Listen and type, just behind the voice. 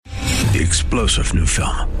The explosive new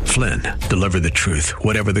film, Flynn, deliver the truth,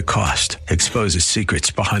 whatever the cost, exposes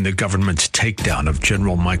secrets behind the government's takedown of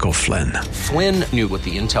General Michael Flynn. Flynn knew what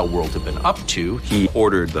the intel world had been up to. He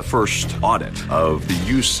ordered the first audit of the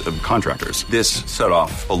use of contractors. This set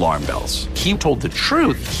off alarm bells. He told the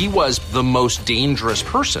truth. He was the most dangerous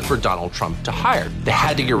person for Donald Trump to hire. They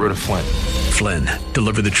had to get rid of Flynn. Flynn,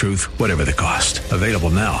 deliver the truth, whatever the cost. Available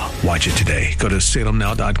now. Watch it today. Go to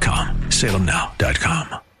salemnow.com.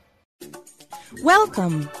 salemnow.com.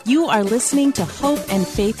 Welcome. You are listening to Hope and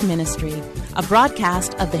Faith Ministry, a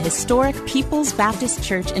broadcast of the historic People's Baptist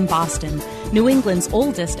Church in Boston, New England's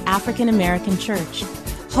oldest African-American church.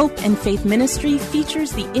 Hope and Faith Ministry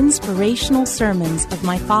features the inspirational sermons of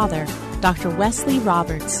my father, Dr. Wesley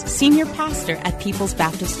Roberts, senior pastor at People's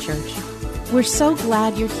Baptist Church. We're so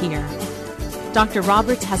glad you're here. Dr.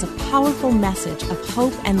 Roberts has a powerful message of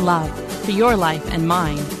hope and love for your life and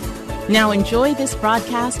mine. Now enjoy this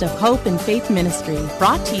broadcast of Hope and Faith Ministry,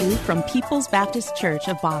 brought to you from People's Baptist Church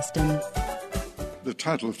of Boston. The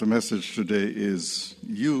title of the message today is,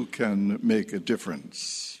 You Can Make a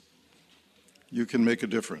Difference. You can make a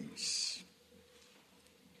difference.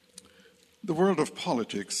 The world of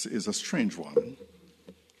politics is a strange one.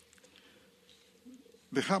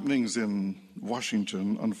 The happenings in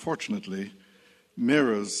Washington, unfortunately,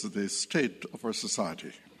 mirrors the state of our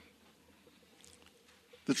society.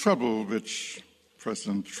 The trouble which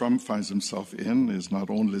President Trump finds himself in is not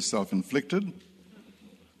only self-inflicted,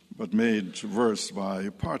 but made worse by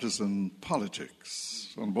partisan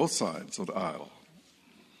politics on both sides of the aisle.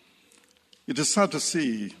 It is sad to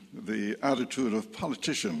see the attitude of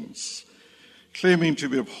politicians claiming to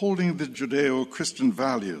be upholding the Judeo-Christian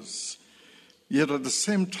values, yet at the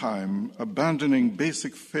same time abandoning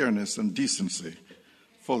basic fairness and decency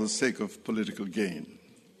for the sake of political gain.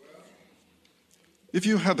 If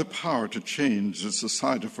you had the power to change the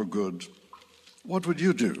society for good, what would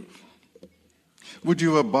you do? Would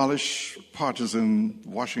you abolish partisan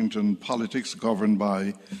Washington politics governed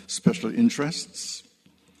by special interests?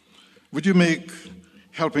 Would you make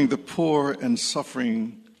helping the poor and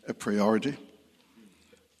suffering a priority?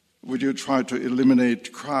 Would you try to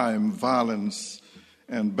eliminate crime, violence,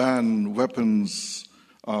 and ban weapons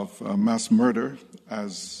of mass murder,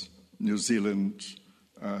 as New Zealand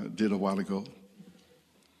did a while ago?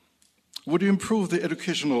 Would you improve the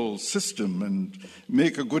educational system and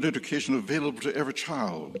make a good education available to every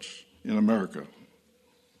child in America?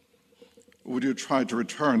 Would you try to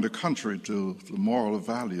return the country to the moral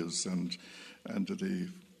values and to the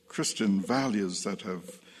Christian values that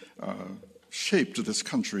have shaped this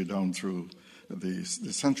country down through the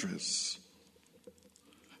centuries?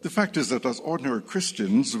 The fact is that as ordinary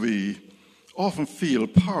Christians, we often feel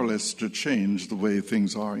powerless to change the way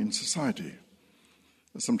things are in society.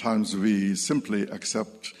 Sometimes we simply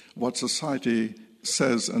accept what society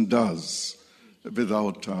says and does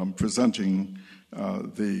without presenting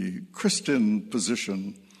the Christian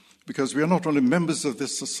position, because we are not only members of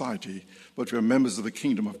this society, but we are members of the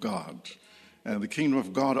kingdom of God. And the kingdom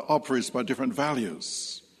of God operates by different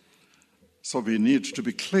values. So we need to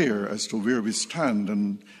be clear as to where we stand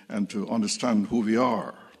and to understand who we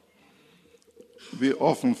are. We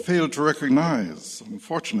often fail to recognize,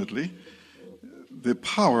 unfortunately, the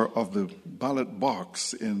power of the ballot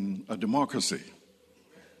box in a democracy.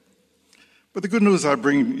 But the good news I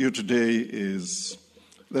bring you today is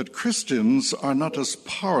that Christians are not as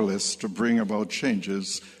powerless to bring about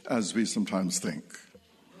changes as we sometimes think.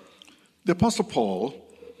 The Apostle Paul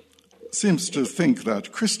seems to think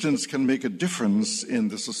that Christians can make a difference in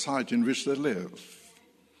the society in which they live.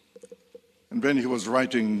 And when he was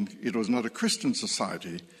writing, it was not a Christian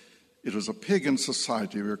society. It was a pagan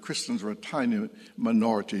society where Christians were a tiny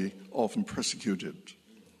minority, often persecuted.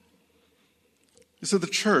 He said the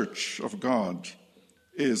church of God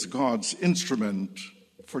is God's instrument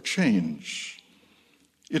for change.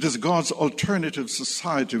 It is God's alternative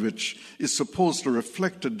society which is supposed to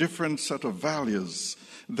reflect a different set of values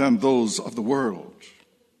than those of the world.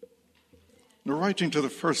 Now, writing to the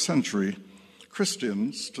first century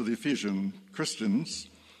Christians, to the Ephesian Christians,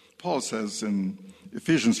 Paul says in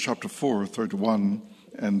Ephesians chapter 4, 31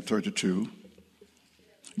 and 32,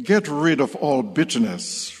 get rid of all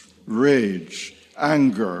bitterness, rage,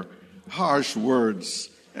 anger, harsh words,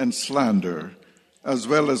 and slander, as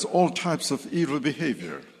well as all types of evil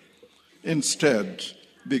behavior. Instead,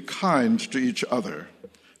 be kind to each other,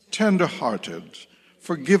 tender-hearted,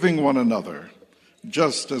 forgiving one another,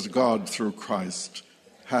 just as God through Christ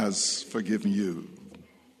has forgiven you.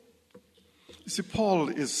 You see, Paul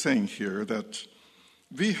is saying here that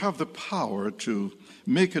we have the power to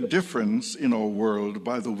make a difference in our world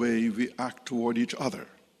by the way we act toward each other.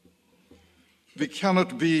 We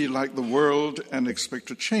cannot be like the world and expect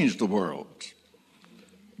to change the world.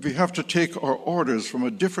 We have to take our orders from a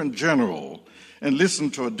different general and listen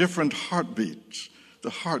to a different heartbeat, the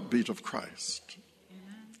heartbeat of Christ.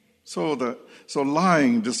 So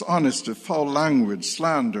lying, dishonesty, foul language,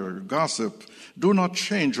 slander, gossip do not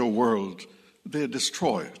change our world, they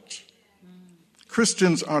destroy it.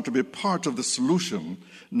 Christians are to be part of the solution,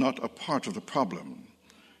 not a part of the problem.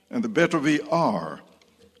 And the better we are,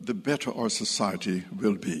 the better our society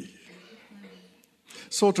will be.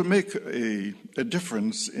 So to make a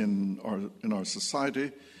difference in our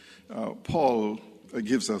society, Paul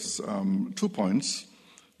gives us 2 points.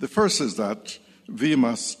 The first is that we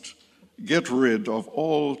must get rid of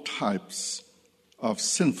all types of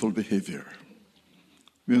sinful behavior.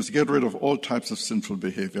 We must get rid of all types of sinful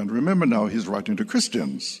behavior. And remember now, he's writing to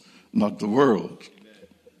Christians, not the world.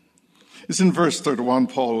 It's in verse 31,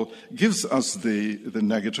 Paul gives us the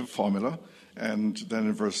negative formula, and then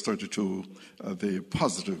in verse 32, the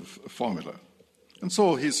positive formula. And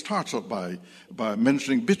so he starts out by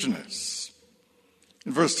mentioning bitterness.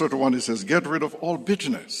 In verse 31, he says, get rid of all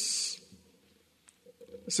bitterness.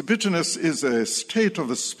 So bitterness is a state of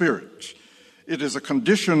the spirit. It is a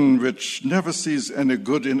condition which never sees any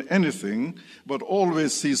good in anything, but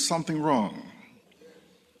always sees something wrong.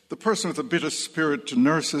 The person with a bitter spirit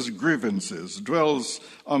nurses grievances, dwells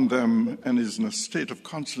on them, and is in a state of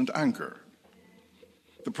constant anger.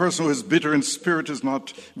 The person who is bitter in spirit is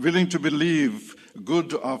not willing to believe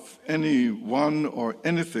good of anyone or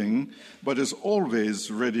anything, but is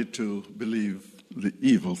always ready to believe the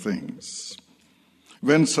evil things.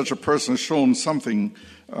 When such a person is shown something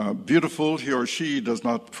beautiful, he or she does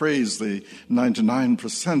not praise the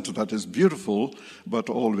 99% that is beautiful, but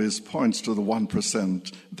always points to the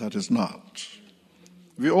 1% that is not.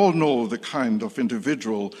 We all know the kind of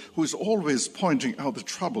individual who is always pointing out the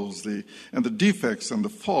troubles and the defects and the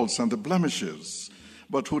faults and the blemishes,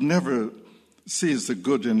 but who never sees the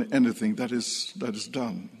good in anything that is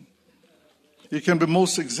done. It can be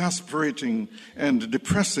most exasperating and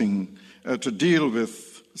depressing to deal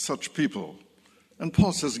with such people. And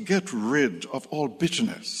Paul says, get rid of all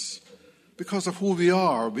bitterness. Because of who we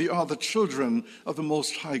are the children of the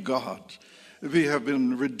Most High God. We have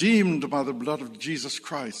been redeemed by the blood of Jesus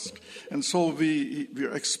Christ. And so we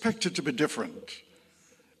are expected to be different.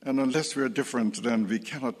 And unless we are different, then we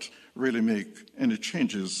cannot really make any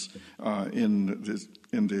changes in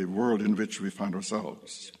the world in which we find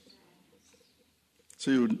ourselves.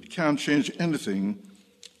 So you can't change anything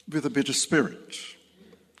with a bitter spirit.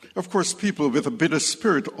 Of course, people with a bitter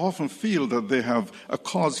spirit often feel that they have a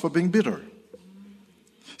cause for being bitter.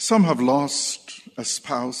 Some have lost a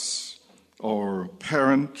spouse or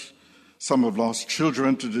parent. Some have lost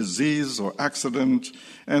children to disease or accident,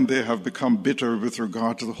 and they have become bitter with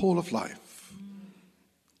regard to the whole of life.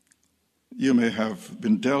 You may have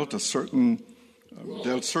been dealt certain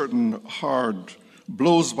hard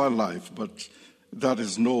blows by life, but that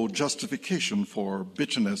is no justification for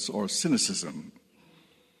bitterness or cynicism.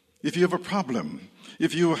 If you have a problem,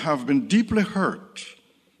 if you have been deeply hurt,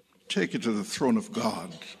 take it to the throne of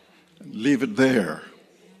God and leave it there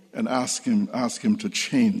and ask him to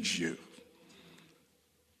change you.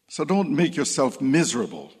 So don't make yourself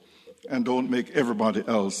miserable, and don't make everybody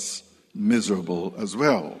else miserable as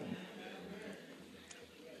well.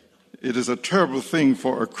 It is a terrible thing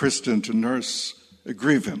for a Christian to nurse a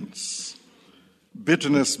grievance.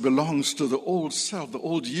 Bitterness belongs to the old self, the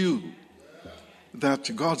old you,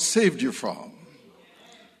 that God saved you from.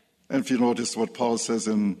 And if you notice what Paul says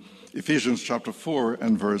in Ephesians chapter 4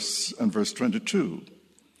 and verse 22, it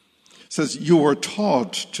says, you were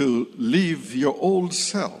taught to leave your old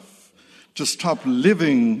self, to stop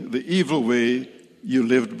living the evil way you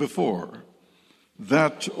lived before.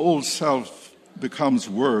 That old self becomes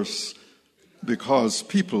worse because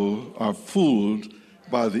people are fooled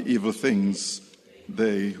by the evil things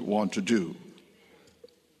they want to do.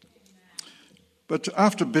 But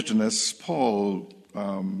after bitterness, Paul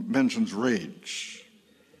mentions rage.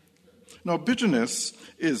 Now, bitterness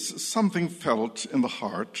is something felt in the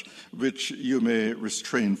heart which you may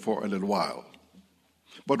restrain for a little while.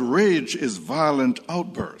 But rage is violent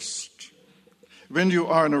outburst. When you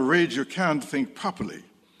are in a rage, you can't think properly.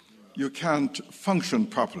 You can't function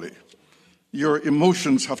properly. Your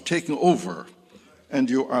emotions have taken over, and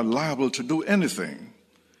you are liable to do anything.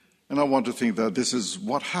 And I want to think that this is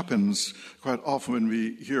what happens quite often when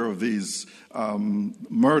we hear of these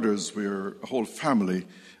murders where a whole family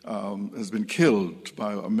has been killed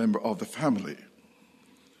by a member of the family.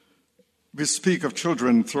 We speak of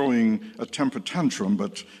children throwing a temper tantrum,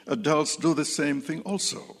 but adults do the same thing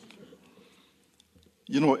also.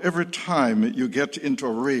 You know, every time you get into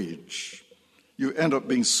a rage, you end up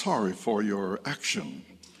being sorry for your action.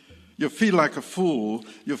 You feel like a fool.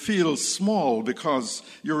 You feel small because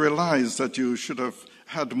you realize that you should have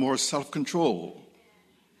had more self-control.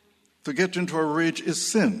 To get into a rage is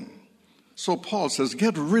sin. So Paul says,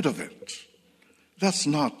 get rid of it. That's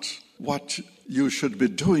not what you should be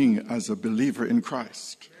doing as a believer in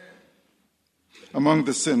Christ. Among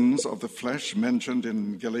the sins of the flesh mentioned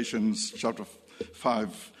in Galatians chapter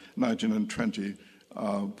 5, 19 and 20,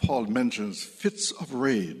 Paul mentions fits of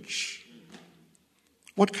rage.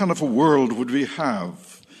 What kind of a world would we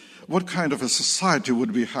have? What kind of a society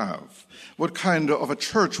would we have? What kind of a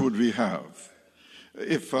church would we have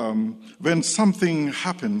if when something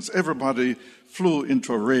happens, everybody flew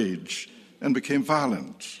into a rage and became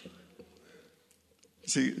violent?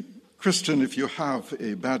 See, Christian, if you have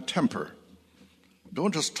a bad temper,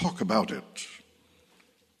 don't just talk about it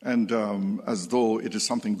and as though it is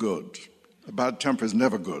something good. A bad temper is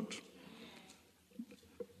never good.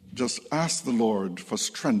 Just ask the Lord for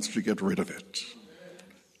strength to get rid of it,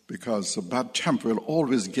 because a bad temper will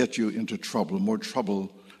always get you into trouble, more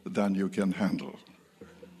trouble than you can handle.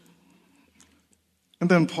 And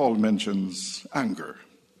then Paul mentions anger.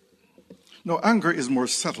 No, anger is more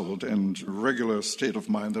settled and regular state of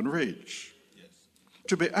mind than rage. Yes.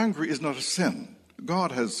 To be angry is not a sin.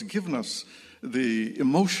 God has given us the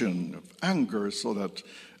emotion of anger so that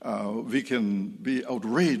we can be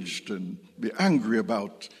outraged and be angry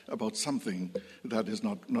about something that is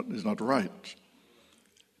not right.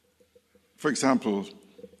 For example,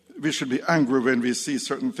 we should be angry when we see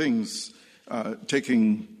certain things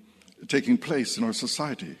taking place in our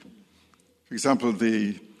society. For example,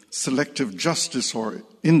 the selective justice or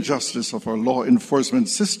injustice of our law enforcement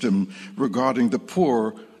system regarding the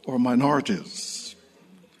poor or minorities.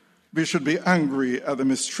 We should be angry at the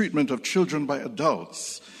mistreatment of children by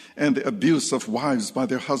adults and the abuse of wives by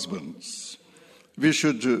their husbands. We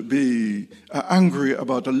should be angry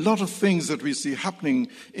about a lot of things that we see happening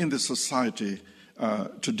in the society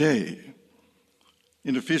today.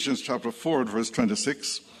 In Ephesians chapter 4, verse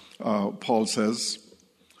 26, Paul says,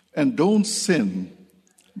 "And don't sin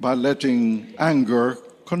by letting anger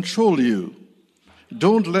control you.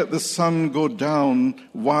 Don't let the sun go down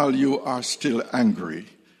while you are still angry,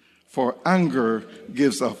 for anger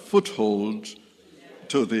gives a foothold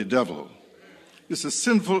to the devil." This is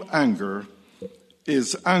sinful anger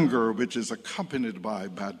is anger which is accompanied by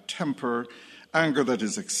bad temper, anger that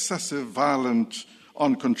is excessive, violent,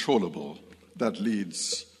 uncontrollable, that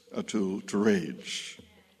leads to rage.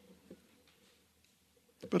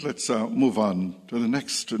 But let's move on to the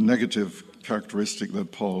next negative characteristic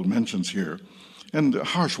that Paul mentions here, and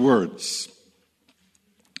harsh words.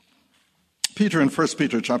 Peter in 1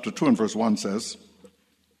 Peter chapter 2 and verse 1 says,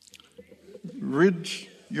 "Rid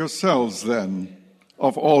yourselves then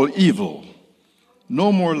of all evil,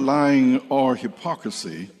 no more lying or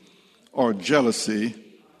hypocrisy or jealousy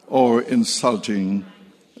or insulting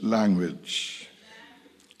language."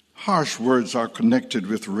 Harsh words are connected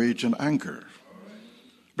with rage and anger.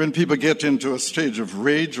 When people get into a stage of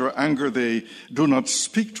rage or anger, they do not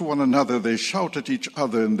speak to one another. They shout at each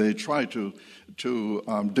other and they try to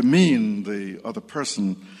demean the other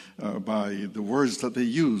person by the words that they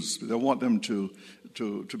use. They want them to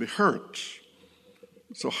be hurt.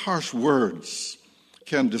 So harsh words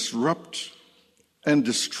can disrupt and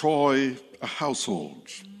destroy a household.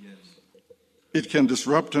 It can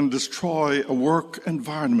disrupt and destroy a work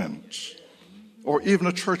environment or even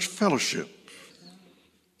a church fellowship.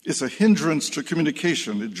 It's a hindrance to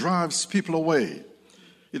communication. It drives people away.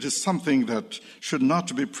 It is something that should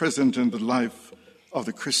not be present in the life of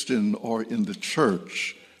the Christian or in the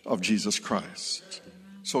church of Jesus Christ.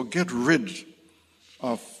 So get rid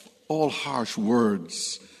of all harsh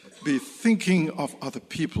words. Be thinking of other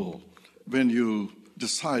people when you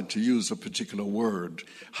decide to use a particular word.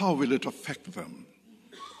 How will it affect them?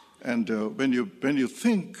 And when you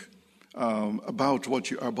think about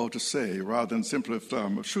what you are about to say, rather than simply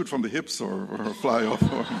shoot from the hips or fly off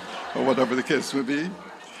or whatever the case may be.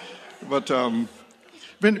 But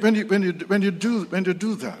when you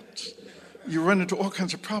do that, you run into all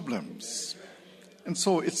kinds of problems. And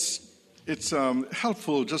so it's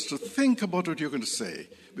helpful just to think about what you're going to say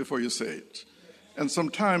before you say it. And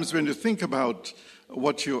sometimes when you think about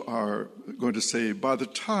what you are going to say, by the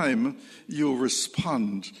time you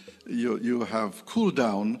respond, you have cooled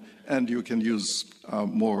down and you can use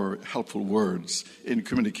more helpful words in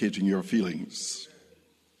communicating your feelings.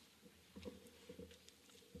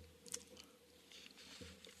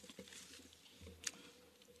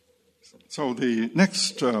 So the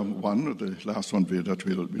next one, or the last one that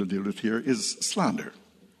we'll deal with here, is slander.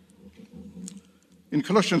 In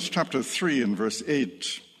Colossians chapter 3 and verse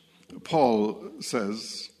 8, Paul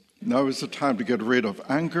says, "Now is the time to get rid of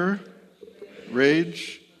anger,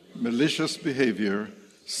 rage, malicious behavior,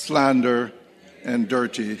 slander, and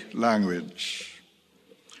dirty language."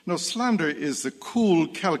 Now, slander is the cool,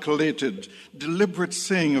 calculated, deliberate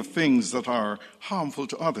saying of things that are harmful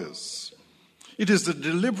to others. It is the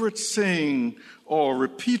deliberate saying or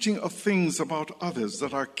repeating of things about others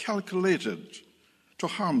that are calculated to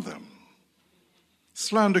harm them.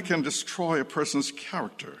 Slander can destroy a person's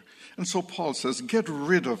character. And so Paul says, get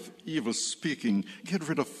rid of evil speaking, get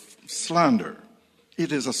rid of slander.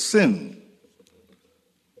 It is a sin.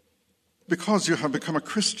 Because you have become a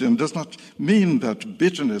Christian does not mean that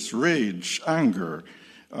bitterness, rage, anger,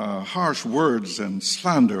 harsh words, and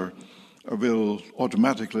slander will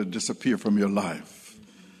automatically disappear from your life.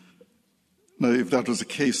 Now, if that was the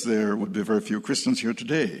case, there would be very few Christians here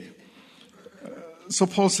today. So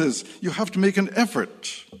Paul says, you have to make an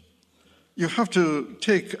effort. You have to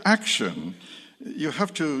take action. You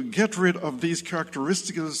have to get rid of these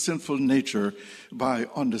characteristics of sinful nature by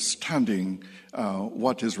understanding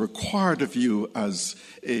what is required of you as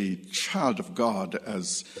a child of God,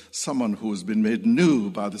 as someone who has been made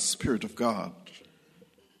new by the Spirit of God.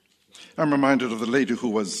 I'm reminded of the lady who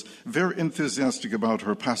was very enthusiastic about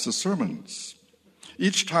her pastor's sermons.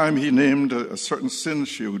 Each time he named a certain sin,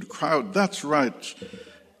 she would cry out, "That's right.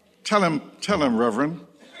 Tell him, Reverend.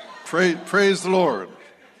 Praise the Lord."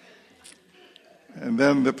 And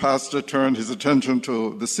then the pastor turned his attention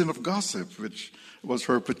to the sin of gossip, which was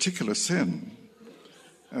her particular sin.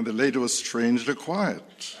 And the lady was strangely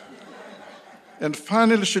quiet. And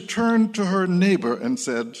finally she turned to her neighbor and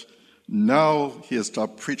said, "Now he has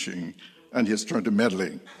stopped preaching and he has turned to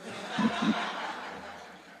meddling."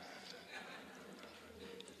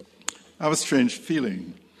 I have a strange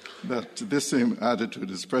feeling that this same attitude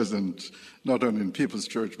is present not only in People's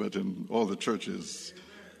Church but in all the churches,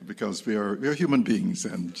 because we are human beings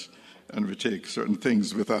and we take certain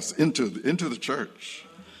things with us into the church.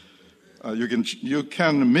 You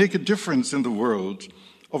can make a difference in the world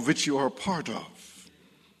of which you are a part of,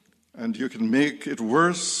 and you can make it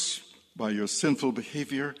worse by your sinful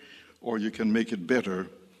behavior, or you can make it better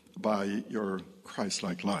by your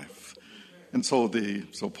Christ-like life. And so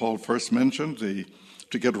Paul first mentioned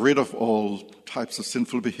to get rid of all types of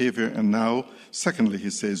sinful behavior, and now, secondly, he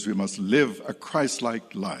says we must live a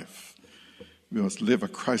Christ-like life. We must live a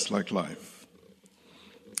Christ-like life.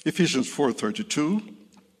 Ephesians 4:32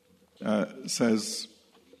 says,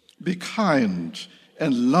 "Be kind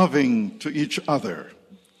and loving to each other,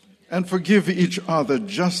 and forgive each other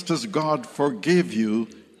just as God forgave you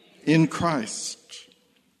in Christ."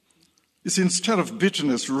 You see, instead of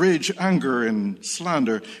bitterness, rage, anger, and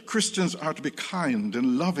slander, Christians are to be kind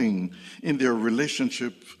and loving in their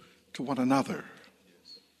relationship to one another.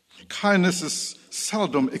 Kindness is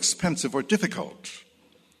seldom expensive or difficult.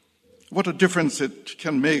 What a difference it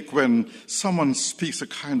can make when someone speaks a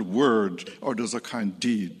kind word or does a kind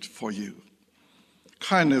deed for you.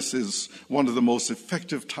 Kindness is one of the most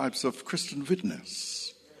effective types of Christian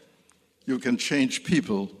witness. You can change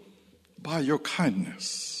people by your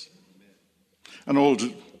kindness. An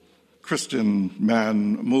old Christian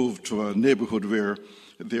man moved to a neighborhood where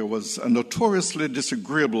there was a notoriously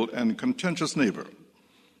disagreeable and contentious neighbor.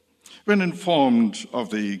 When informed of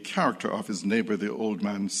the character of his neighbor, the old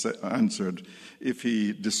man answered, "If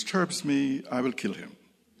he disturbs me, I will kill him."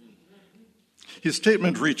 His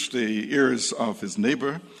statement reached the ears of his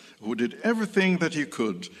neighbor, who did everything that he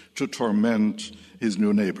could to torment his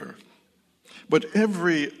new neighbor. But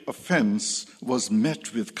every offense was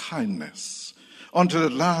met with kindness, until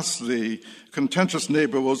at last the contentious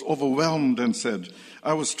neighbor was overwhelmed and said,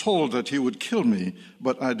 "I was told that he would kill me,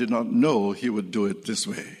 but I did not know he would do it this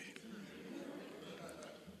way."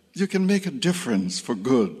 You can make a difference for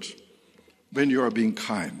good when you are being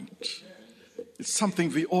kind. It's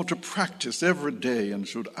something we ought to practice every day, and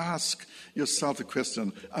should ask yourself the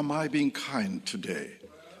question, am I being kind today?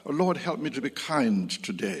 Or, Lord, help me to be kind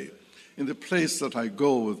today. In the place that I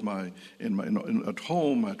go with at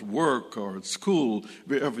home, at work, or at school,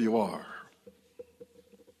 wherever you are.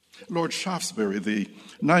 Lord Shaftesbury, the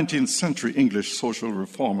 19th century English social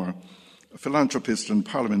reformer, a philanthropist and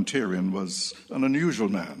parliamentarian, was an unusual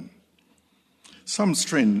man. Some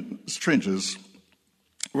strangers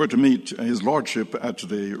were to meet his lordship at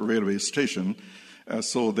the railway station,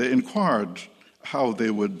 so they inquired how they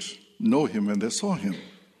would know him when they saw him.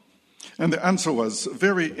 And the answer was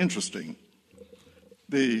very interesting.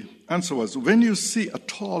 The answer was, when you see a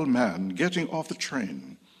tall man getting off the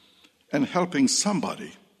train and helping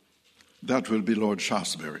somebody, that will be Lord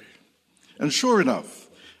Shaftesbury. And sure enough,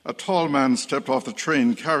 a tall man stepped off the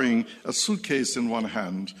train carrying a suitcase in one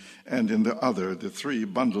hand and in the other the 3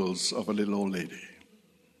 bundles of a little old lady.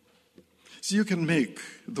 So you can make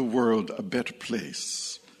the world a better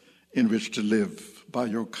place in which to live by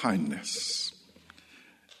your kindness.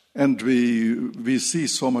 And we see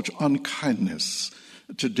so much unkindness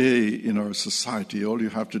today in our society. All you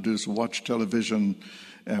have to do is watch television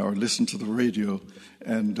or listen to the radio,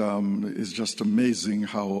 and it's just amazing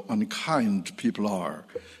how unkind people are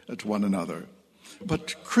to one another.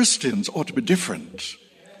 But Christians ought to be different.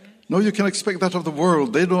 No, you can expect that of the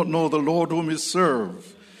world. They don't know the Lord whom we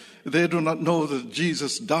serve. They do not know that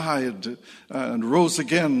Jesus died and rose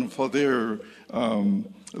again for their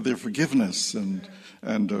forgiveness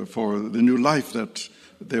and for the new life that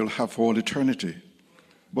they'll have for all eternity.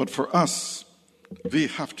 But for us, we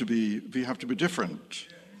have to be different.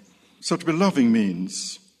 So to be loving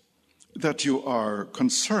means that you are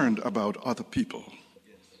concerned about other people,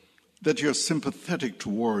 that you're sympathetic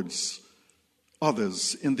towards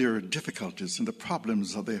others in their difficulties, in the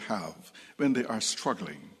problems that they have when they are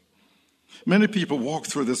struggling. Many people walk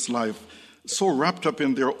through this life so wrapped up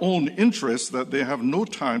in their own interests that they have no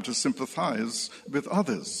time to sympathize with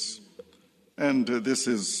others. And this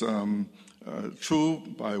is true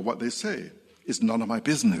by what they say. It's none of my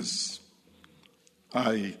business.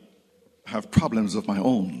 I have problems of my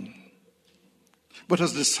own. But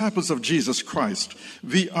as disciples of Jesus Christ,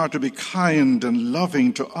 we are to be kind and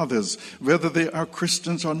loving to others, whether they are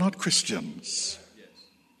Christians or not Christians.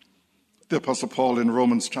 The Apostle Paul in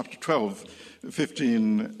Romans chapter 12,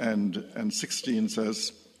 15 and 16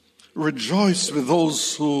 says, "Rejoice with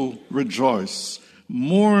those who rejoice,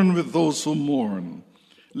 mourn with those who mourn,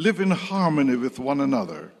 live in harmony with one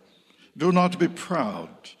another. Do not be proud,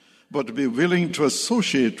 but be willing to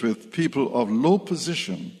associate with people of low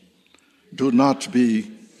position. Do not be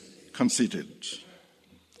conceited."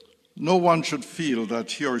 No one should feel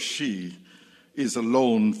that he or she is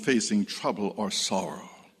alone facing trouble or sorrow.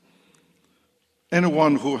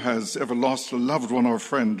 Anyone who has ever lost a loved one or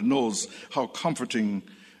friend knows how comforting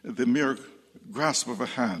the mere grasp of a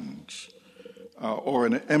hand or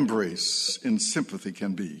an embrace in sympathy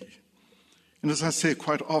can be. And as I say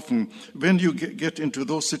quite often, when you get into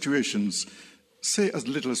those situations, say as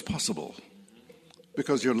little as possible,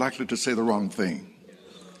 because you're likely to say the wrong thing.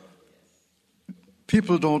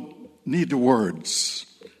 People don't need the words.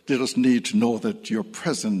 They just need to know that your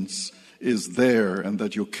presence is there and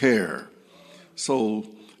that you care. So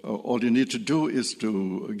all you need to do is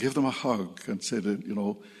to give them a hug and say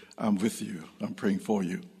that, I'm with you, I'm praying for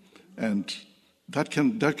you. And that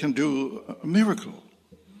can do a miracle.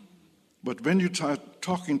 But when you start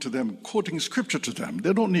talking to them, quoting scripture to them,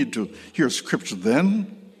 they don't need to hear scripture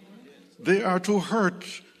then. They are too hurt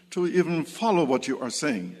to even follow what you are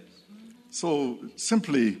saying. So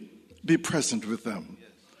simply be present with them.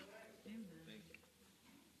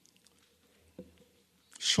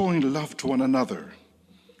 Showing love to one another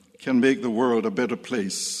can make the world a better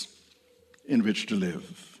place in which to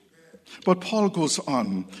live. But Paul goes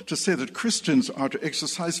on to say that Christians are to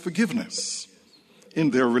exercise forgiveness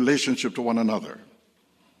in their relationship to one another.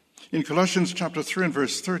 In Colossians chapter 3 and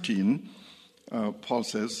verse 13, Paul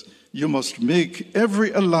says, "You must make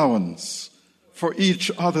every allowance for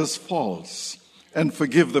each other's faults and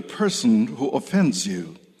forgive the person who offends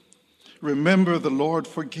you. Remember, the Lord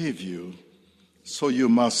forgave you, so you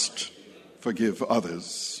must forgive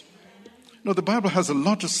others." Now, the Bible has a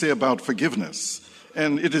lot to say about forgiveness,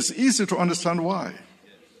 and it is easy to understand why.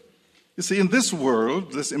 You see, in this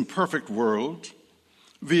world, this imperfect world,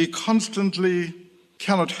 we constantly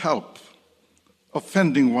cannot help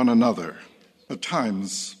offending one another at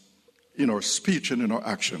times in our speech and in our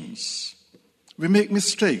actions. We make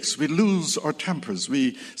mistakes, we lose our tempers,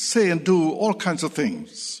 we say and do all kinds of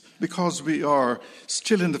things because we are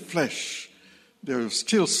still in the flesh. There's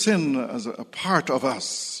still sin as a part of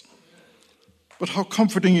us. But how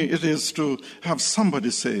comforting it is to have somebody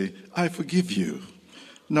say, "I forgive you.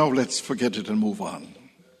 Now let's forget it and move on."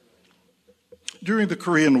 During the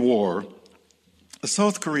Korean War, a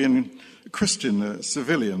South Korean Christian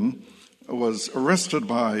civilian was arrested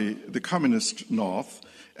by the communist North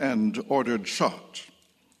and ordered shot.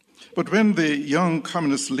 But when the young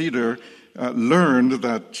communist leader learned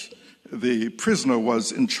that the prisoner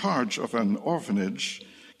was in charge of an orphanage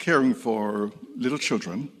caring for little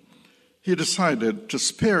children, he decided to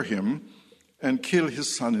spare him and kill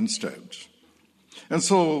his son instead. And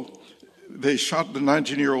so they shot the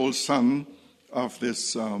 19-year-old son of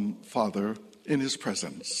this father in his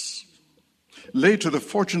presence. Later, the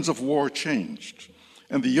fortunes of war changed,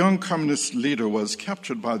 and the young communist leader was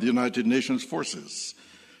captured by the United Nations forces,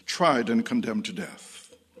 tried and condemned to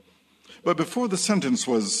death. But before the sentence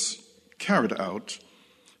was carried out,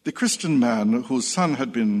 the Christian man whose son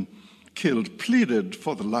had been killed pleaded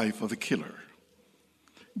for the life of the killer.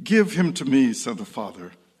 "Give him to me," said the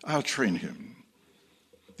father. "I'll train him."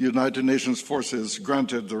 The United Nations forces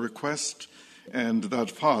granted the request, and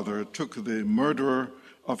that father took the murderer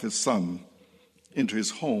of his son into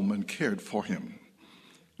his home and cared for him.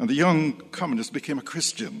 And the young communist became a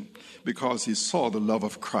Christian because he saw the love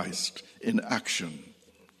of Christ in action.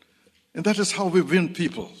 And that is how we win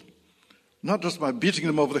people, not just by beating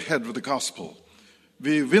them over the head with the gospel.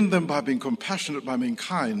 We win them by being compassionate, by being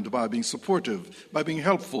kind, by being supportive, by being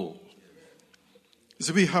helpful.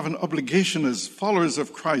 So we have an obligation as followers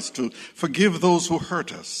of Christ to forgive those who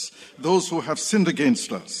hurt us, those who have sinned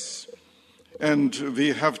against us. And we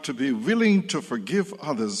have to be willing to forgive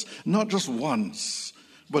others, not just once,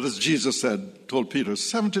 but as Jesus said, told Peter,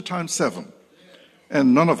 70 times 7.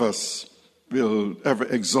 And none of us will ever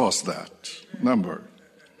exhaust that number.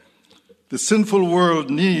 The sinful world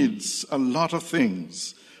needs a lot of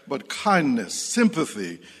things, but kindness,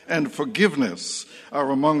 sympathy, and forgiveness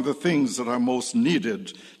are among the things that are most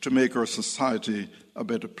needed to make our society a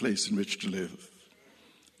better place in which to live.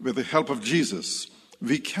 With the help of Jesus,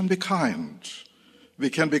 we can be kind, we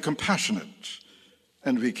can be compassionate,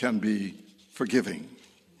 and we can be forgiving.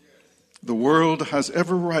 The world has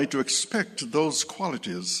every right to expect those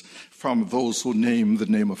qualities from those who name the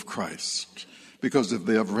name of Christ. Because if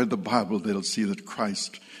they have read the Bible, they'll see that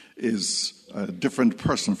Christ is a different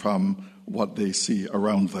person from what they see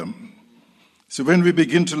around them. So when we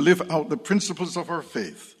begin to live out the principles of our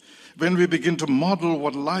faith, when we begin to model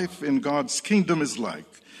what life in God's kingdom is like,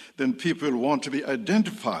 then people want to be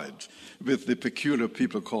identified with the peculiar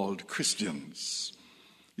people called Christians.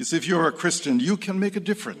 You see, if you're a Christian, you can make a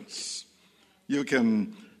difference. You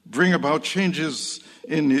can bring about changes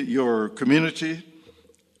in your community,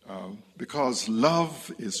 because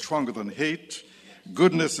love is stronger than hate,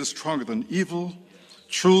 goodness is stronger than evil,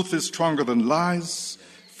 truth is stronger than lies,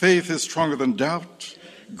 faith is stronger than doubt,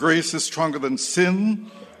 grace is stronger than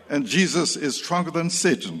sin, and Jesus is stronger than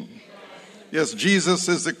Satan. Yes, Jesus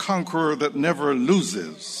is the conqueror that never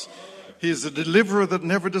loses. He is the deliverer that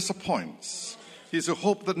never disappoints. He's a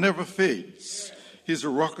hope that never fades. He's a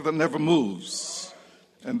rock that never moves,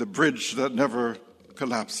 and the bridge that never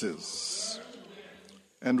collapses.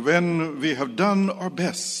 And when we have done our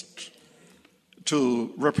best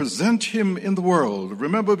to represent him in the world,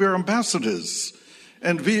 remember we're ambassadors,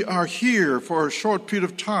 and we are here for a short period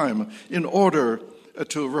of time in order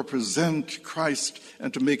to represent Christ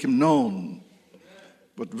and to make him known.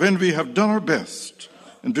 But when we have done our best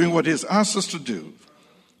in doing what he has asked us to do,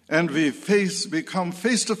 and we come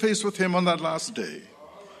face to face with him on that last day,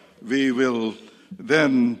 we will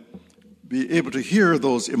then be able to hear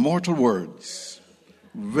those immortal words,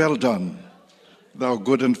 "Well done, thou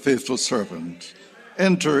good and faithful servant.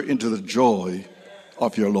 Enter into the joy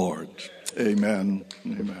of your Lord." Amen.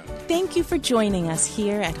 Amen. Thank you for joining us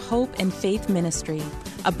here at Hope and Faith Ministry,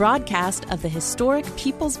 a broadcast of the historic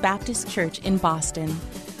People's Baptist Church in Boston.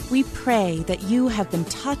 We pray that you have been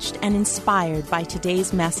touched and inspired by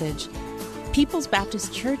today's message. People's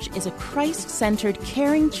Baptist Church is a Christ-centered,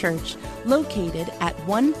 caring church located at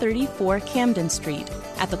 134 Camden Street,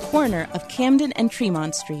 at the corner of Camden and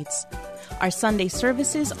Tremont Streets. Our Sunday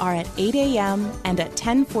services are at 8 a.m. and at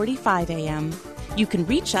 10:45 a.m. You can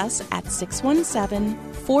reach us at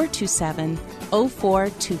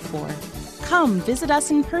 617-427-0424. Come visit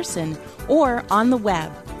us in person or on the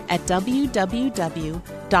web at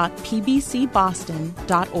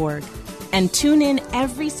www.pbcboston.org. And tune in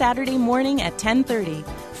every Saturday morning at 10:30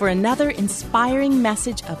 for another inspiring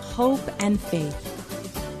message of hope and faith.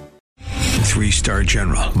 3-star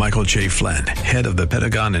General Michael J. Flynn, head of the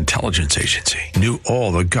Pentagon Intelligence Agency, knew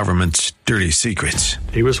all the government's dirty secrets.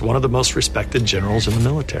 He was one of the most respected generals in the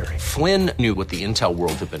military. Flynn knew what the intel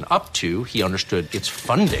world had been up to. He understood its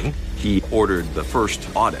funding. He ordered the first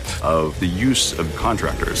audit of the use of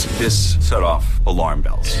contractors. This set off alarm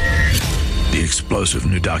bells. The explosive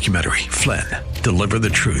new documentary, Flynn, Deliver the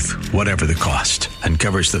Truth, Whatever the Cost,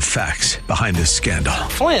 uncovers the facts behind this scandal.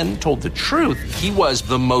 Flynn told the truth. He was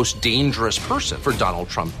the most dangerous person for Donald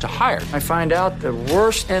Trump to hire. I find out the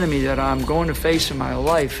worst enemy that I'm going to face in my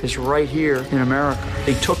life is right here in America.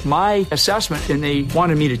 They took my assessment and they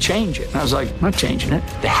wanted me to change it. And I was like, I'm not changing it.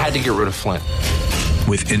 They had to get rid of Flynn.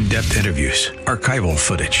 With in-depth interviews, archival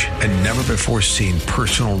footage, and never-before-seen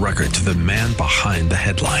personal records of the man behind the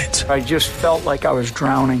headlines. I just felt like I was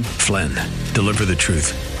drowning. Flynn, Deliver the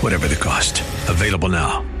Truth, Whatever the Cost. Available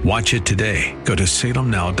now Watch it today. Go to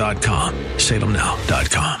salemnow.com.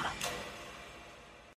 salemnow.com.